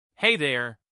Hey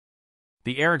there!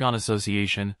 The Aragon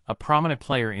Association, a prominent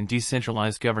player in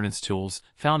decentralized governance tools,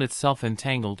 found itself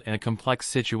entangled in a complex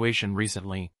situation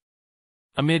recently.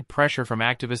 Amid pressure from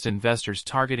activist investors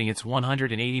targeting its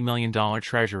 $180 million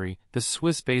treasury, the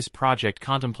Swiss-based project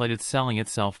contemplated selling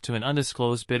itself to an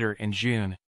undisclosed bidder in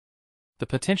June. The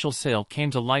potential sale came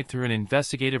to light through an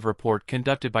investigative report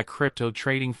conducted by crypto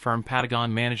trading firm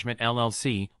Aragon Management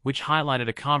LLC, which highlighted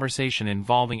a conversation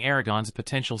involving Aragon's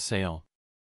potential sale.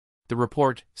 The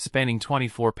report, spanning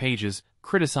 24 pages,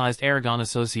 criticized Aragon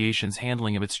Association's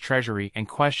handling of its treasury and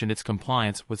questioned its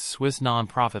compliance with Swiss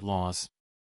non-profit laws.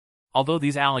 Although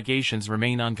these allegations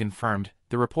remain unconfirmed,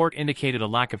 the report indicated a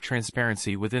lack of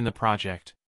transparency within the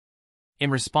project. In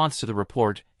response to the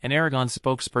report, an Aragon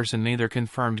spokesperson neither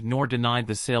confirmed nor denied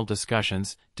the sale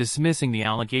discussions, dismissing the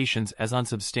allegations as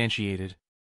unsubstantiated.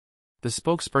 The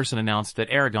spokesperson announced that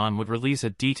Aragon would release a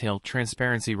detailed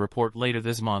transparency report later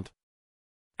this month.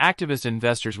 Activist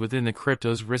investors within the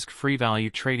crypto's risk-free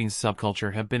value trading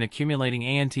subculture have been accumulating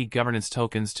ANT governance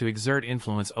tokens to exert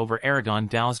influence over Aragon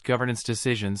DAO's governance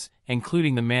decisions,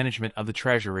 including the management of the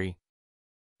treasury.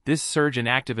 This surge in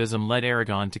activism led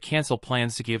Aragon to cancel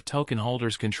plans to give token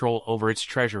holders control over its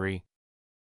treasury.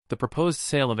 The proposed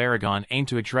sale of Aragon aimed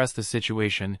to address the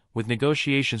situation, with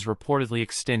negotiations reportedly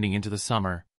extending into the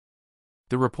summer.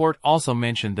 The report also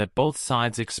mentioned that both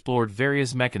sides explored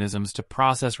various mechanisms to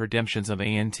process redemptions of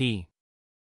ANT.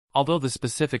 Although the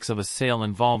specifics of a sale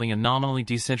involving a nominally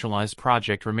decentralized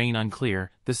project remain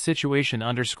unclear, the situation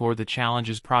underscored the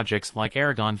challenges projects like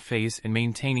Aragon face in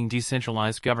maintaining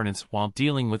decentralized governance while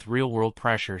dealing with real-world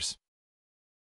pressures.